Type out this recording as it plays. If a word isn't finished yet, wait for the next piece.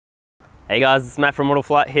Hey guys, it's Matt from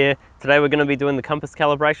Modelflight here. Today we're going to be doing the compass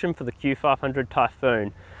calibration for the Q500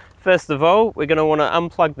 Typhoon. First of all, we're going to want to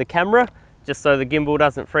unplug the camera just so the gimbal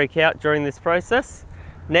doesn't freak out during this process.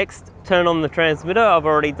 Next, turn on the transmitter, I've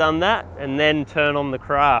already done that, and then turn on the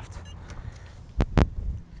craft.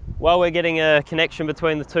 While we're getting a connection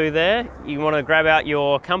between the two there, you want to grab out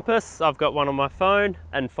your compass, I've got one on my phone,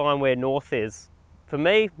 and find where north is. For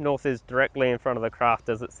me, north is directly in front of the craft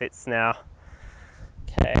as it sits now.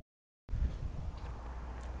 Okay.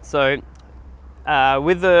 So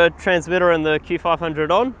with the transmitter and the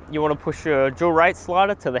Q500 on, you want to push your dual rate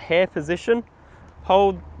slider to the hair position,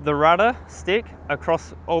 hold the rudder stick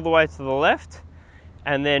across all the way to the left,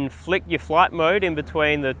 and then flick your flight mode in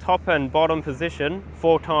between the top and bottom position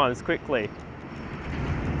 4 times quickly.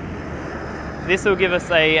 This will give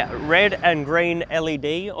us a red and green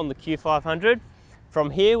LED on the Q500. From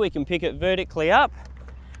here we can pick it vertically up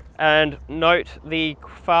and note the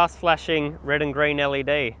fast flashing red and green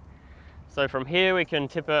LED. So from here we can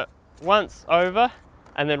tip it once over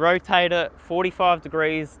and then rotate it 45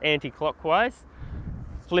 degrees anti-clockwise,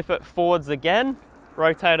 flip it forwards again,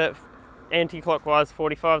 rotate it anti-clockwise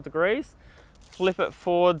 45 degrees, flip it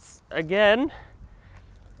forwards again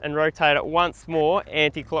and rotate it once more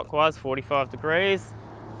anti-clockwise 45 degrees,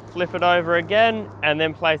 flip it over again and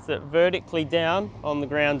then place it vertically down on the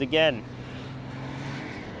ground again.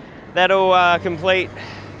 That'll complete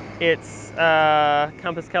its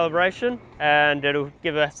compass calibration, and it'll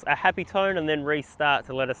give us a happy tone and then restart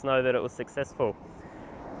to let us know that it was successful.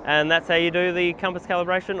 And that's how you do the compass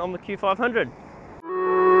calibration on the Q500.